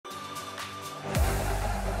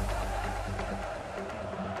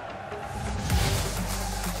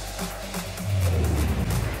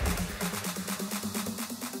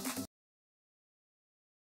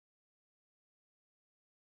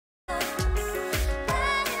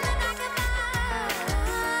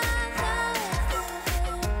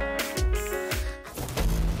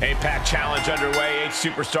Jay-Pack challenge underway. 8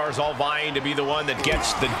 superstars all vying to be the one that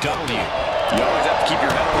gets the W. You always have to keep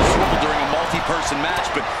your head on a swivel during a multi-person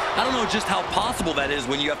match, but I don't know just how possible that is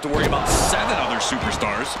when you have to worry about 7 other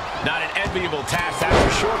superstars. Not an enviable task, that's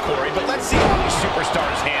for sure, Corey, but let's see how these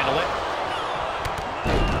superstars handle it.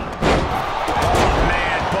 Oh,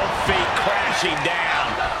 man, both feet crashing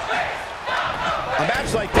down. A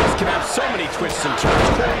match like this can have so many twists and turns.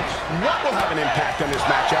 Corey, what will have an impact on this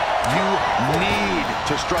matchup? You need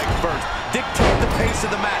to strike first. Dictate the pace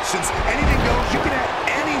of the match. Since anything goes, you can have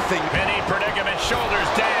anything. Penny predicament, shoulders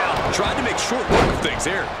down. Tried to make short work of things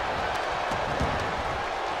here.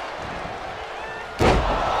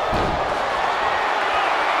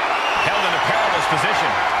 Held in a perilous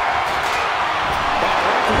position.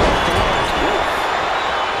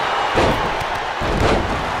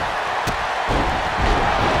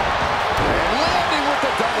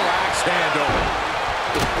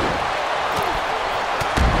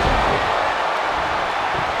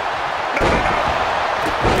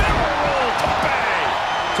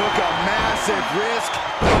 Risk,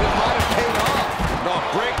 but it might have paid off. No,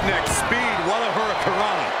 breakneck speed, what a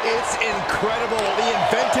hurricanrana. It's incredible, the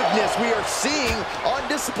inventiveness we are seeing on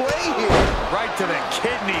display here. Right to the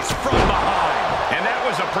kidneys from behind. And that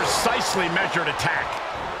was a precisely measured attack.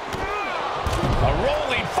 A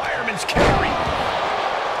rolling fireman's carry.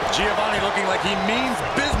 Giovanni looking like he means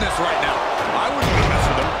business right now. I wouldn't mess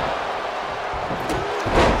with him.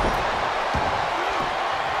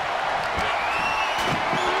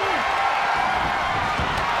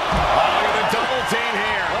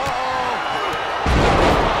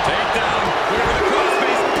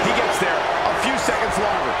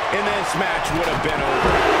 And this match would have been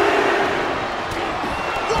over.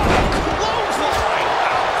 What a clothesline!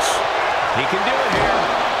 Ouch! He can do it here.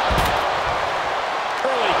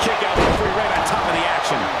 Early kick out before he right on top of the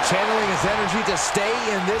action. Channeling his energy to stay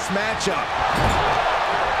in this matchup.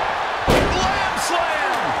 Lamb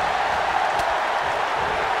slam!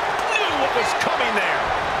 Knew what was coming there.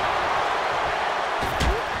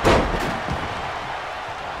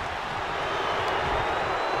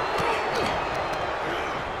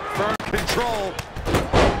 Control.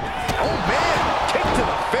 Oh, man. Kick to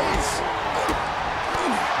the face.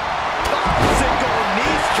 Single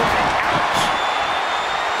knee strike. Ouch.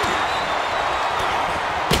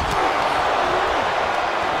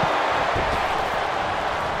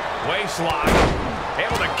 Waistlock.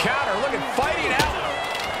 Able to counter. Look at fighting out.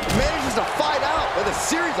 Manages to fight out with a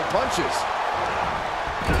series of punches.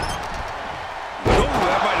 Ooh,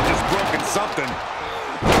 that might have just broken something.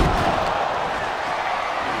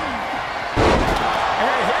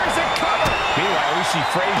 Meanwhile, we see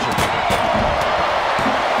Frazer.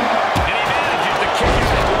 And he manages to kick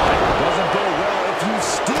out at 1. Doesn't go well if you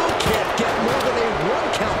still can't get more than a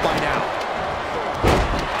 1 count by now.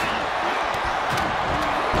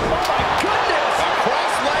 Oh, my goodness! A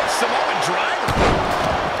cross-leg Samoan driver.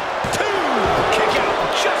 2. Kick out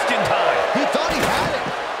just in time. He thought he had it.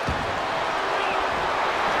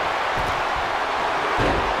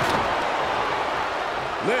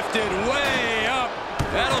 Lifted way up.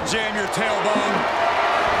 That'll jam your tailbone.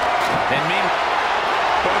 And me.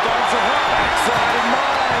 Both arms are hurt. Backside in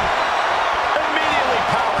mind. Immediately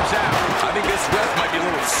powers out. I think this ref might be a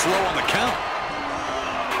little slow on the count.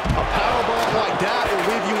 A powerbomb like that will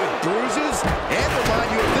leave you with bruises and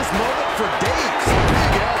remind you of this moment for days.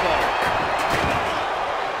 Big elbow.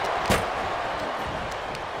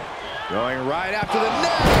 Going right after the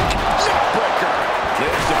neck. Neckbreaker.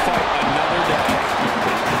 Lives to fight another day.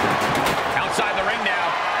 Outside the ring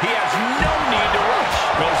now. He has no need to rush.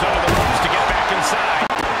 Goes under the ropes to get back inside.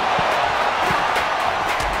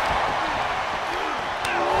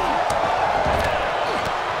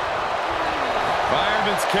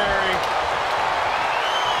 Fireman's carry.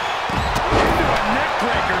 Into a neck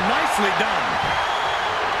breaker. Nicely done.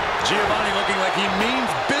 Giovanni looking like he means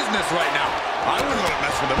business right now. I wouldn't let him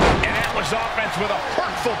mess with him. And that was offense with a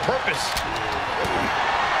hurtful purpose.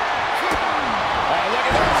 Oh, look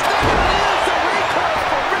at that. There's the recoil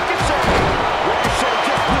for Ricochet. Ricochet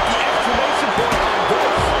just put the exclamation point on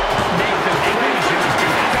this. Nathan Frazer has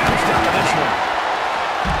been fast out of this one.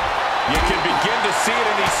 You can begin to see it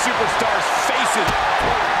in these superstars' faces.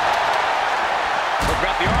 Look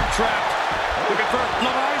at the arm trapped. Looking for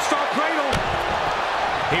Levi Star Cradle.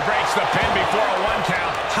 He breaks the pin before a 1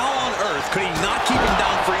 count. How on earth could he not keep him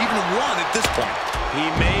down for even 1 at this point? He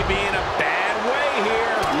may be in a bad way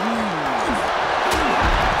here.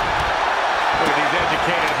 Look at these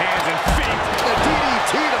educated hands and feet. The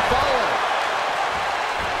DDT to follow.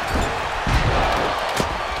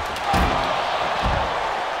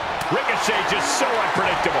 Ricochet just so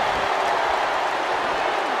unpredictable.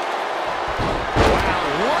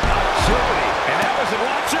 goes, and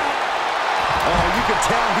watch out. Oh, you can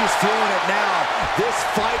tell he's feeling it now. This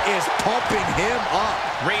fight is pumping him up.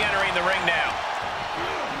 Re-entering the ring now.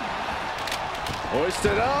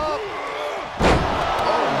 Hoisted up.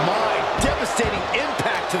 Oh, my. Devastating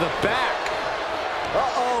impact to the back.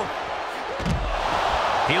 Uh-oh.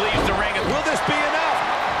 He leaves the ring. Will this be enough?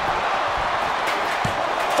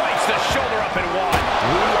 Fights the shoulder up and one.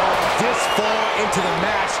 We are this far into the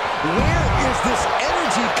match. Where is this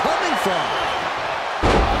energy coming from?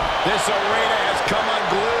 This arena has come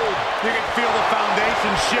unglued. You can feel the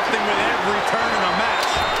foundation shifting with every turn in the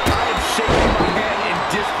match. I am shaking my head in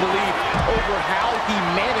disbelief over how he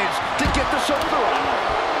managed to get the shoulder up.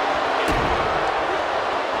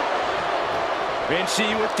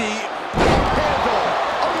 Vinci with the handle.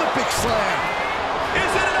 Olympic slam.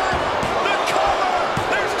 Is it enough? The cover!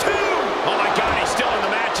 There's two! Oh my God, he's still in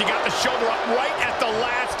the match. He got the shoulder up right at the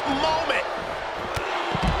last moment.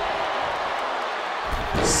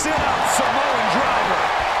 Sit out Samoan driver.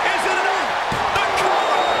 Is it enough? The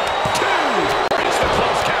cover! Two! Breaks the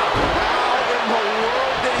close count. How in the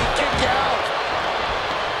world did he kick out?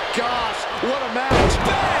 Gosh, what a match.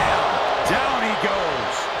 Bam! Down he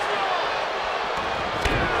goes.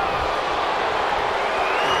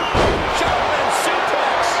 German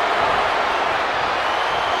suplex.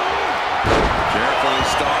 Carefully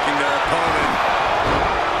stalking their opponent.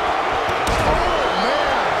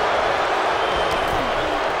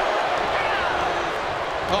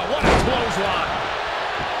 Oh, what a clothesline.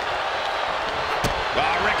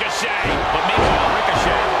 Ricochet. But meanwhile,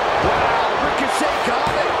 Ricochet. Wow, Ricochet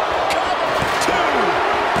got it. Cover. Two.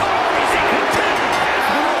 Oh, he's in the two.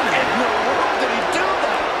 How in the world did he do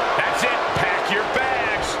that? That's it. Pack your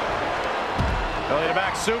bags. Belly to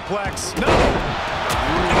back suplex. No.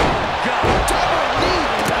 God, double knee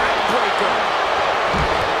backbreaker.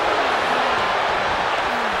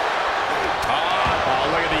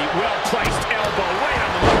 Oh, look at the well-placed elbow right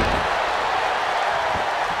on the mark.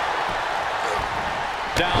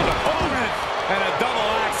 Down opponent. And a double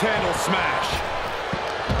axe handle smash.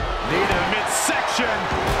 Knee to the midsection.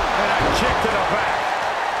 And a kick to the back.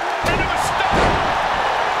 Into a stomp.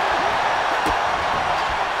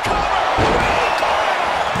 Cover.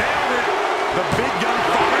 Nailed it. The big gun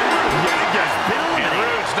fired yet again. And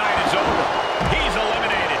Roode's night is over. He's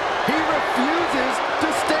eliminated. He refuses to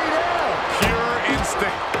stay down. Pure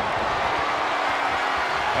instinct.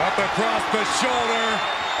 Up across the shoulder.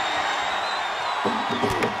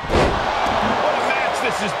 What a match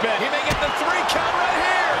this has been. He may get the 3 count right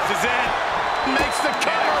here. This is it. Makes the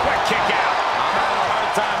cover. Quick kick out. I'm having a hard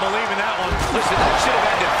time believing that one. Listen, that should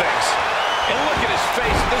have ended things. And look at his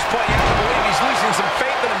face. At this point, you have to believe he's losing some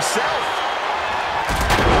faith in himself.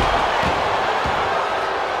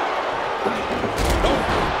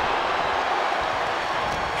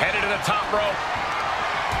 Headed to the top rope.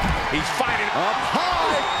 He's fighting. Up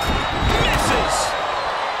high. Misses.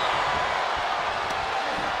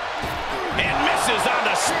 And misses on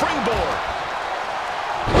the springboard.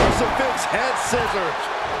 Crucifix head scissors.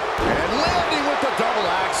 And landing with the double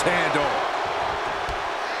axe handle.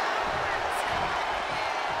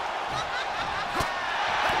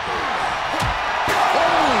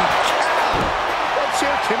 Holy cow. That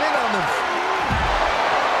chair came in on them.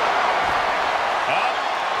 Up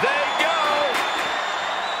they go.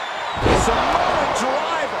 Samoan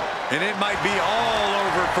driver. And it might be all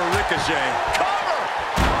over for Ricochet. Cover.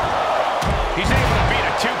 He's able to beat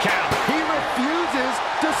a 2 count. He refuses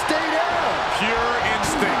to stay down. Pure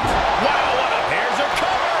instinct. Wow, what a, here's a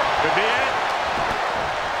cover. Could be it.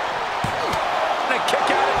 And a kick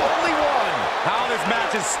out at only one. How this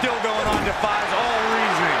match is still going on defies all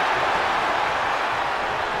reasoning.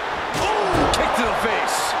 Ooh, kick to the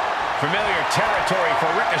face. Familiar territory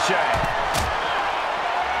for Ricochet.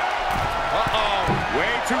 Uh-oh.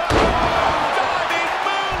 Way too Diving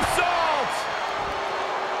moonsault.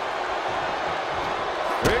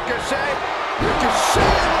 Ricochet.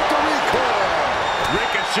 Ricochet with the recoil.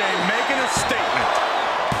 Ricochet making a statement.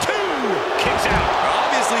 2. Kicks out.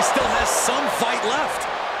 Obviously still has some fight left.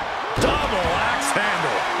 Double axe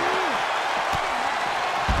handle.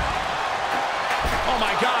 Oh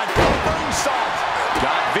my God, moonsault.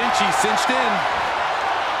 Got Vinci cinched in.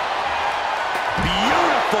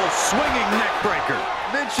 Beautiful swinging neck breaker.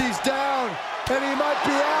 Vinci's down, and he might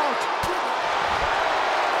be out.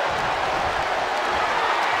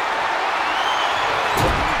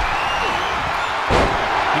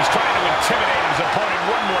 He's trying to intimidate his opponent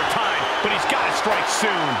one more time, but he's got to strike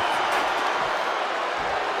soon.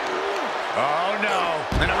 Oh no,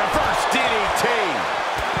 and a reverse DDT.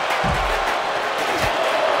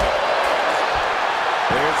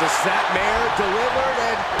 There's There's a snapmare delivered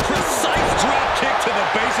and precise drop kick to the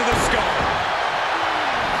base of the skull.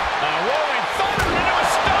 A rolling thunder into a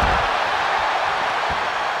stunner.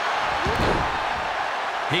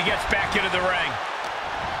 He gets back into the ring.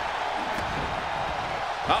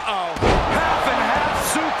 Uh-oh. Half and half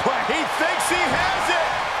suplex. He thinks he has it.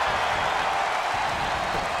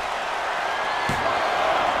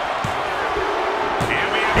 And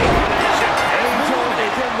we have elimination. Angel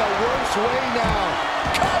is in the worst way now.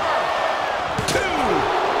 Cover. 2.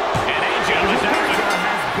 And Angel is out.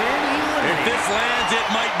 If this lands, it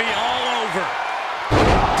might be all over.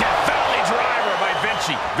 Death Valley driver by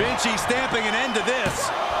Vinci. Vinci stamping an end to this.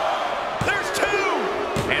 There's 2.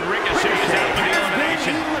 And Ricochet is out for the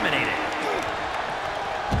elimination. Eliminated.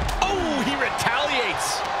 Oh, he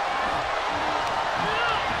retaliates.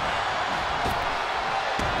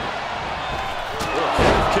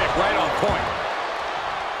 Kick right on point.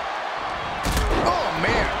 Oh,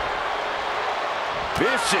 man.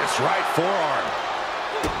 Vicious right forearm.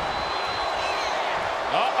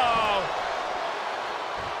 Uh-oh.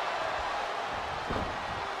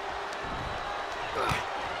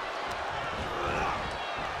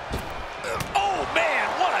 Oh, man,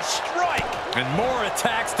 what a strike. And more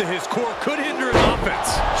attacks to his core could hinder his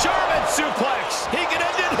offense. German suplex. He can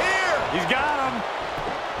end it here. He's got him.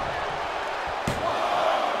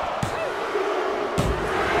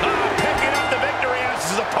 Picking up the victory as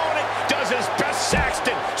his opponent does his best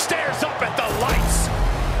Saxton. Stares up at the lights.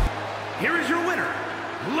 Here is your winner,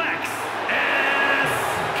 Lexis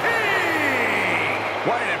King.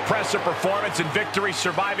 What an impressive performance and victory,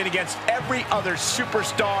 surviving against every other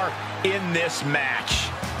superstar in this match.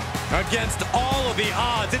 Against all of the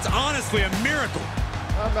odds, it's honestly a miracle.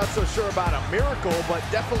 I'm not so sure about a miracle, but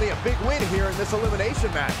definitely a big win here in this elimination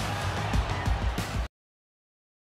match.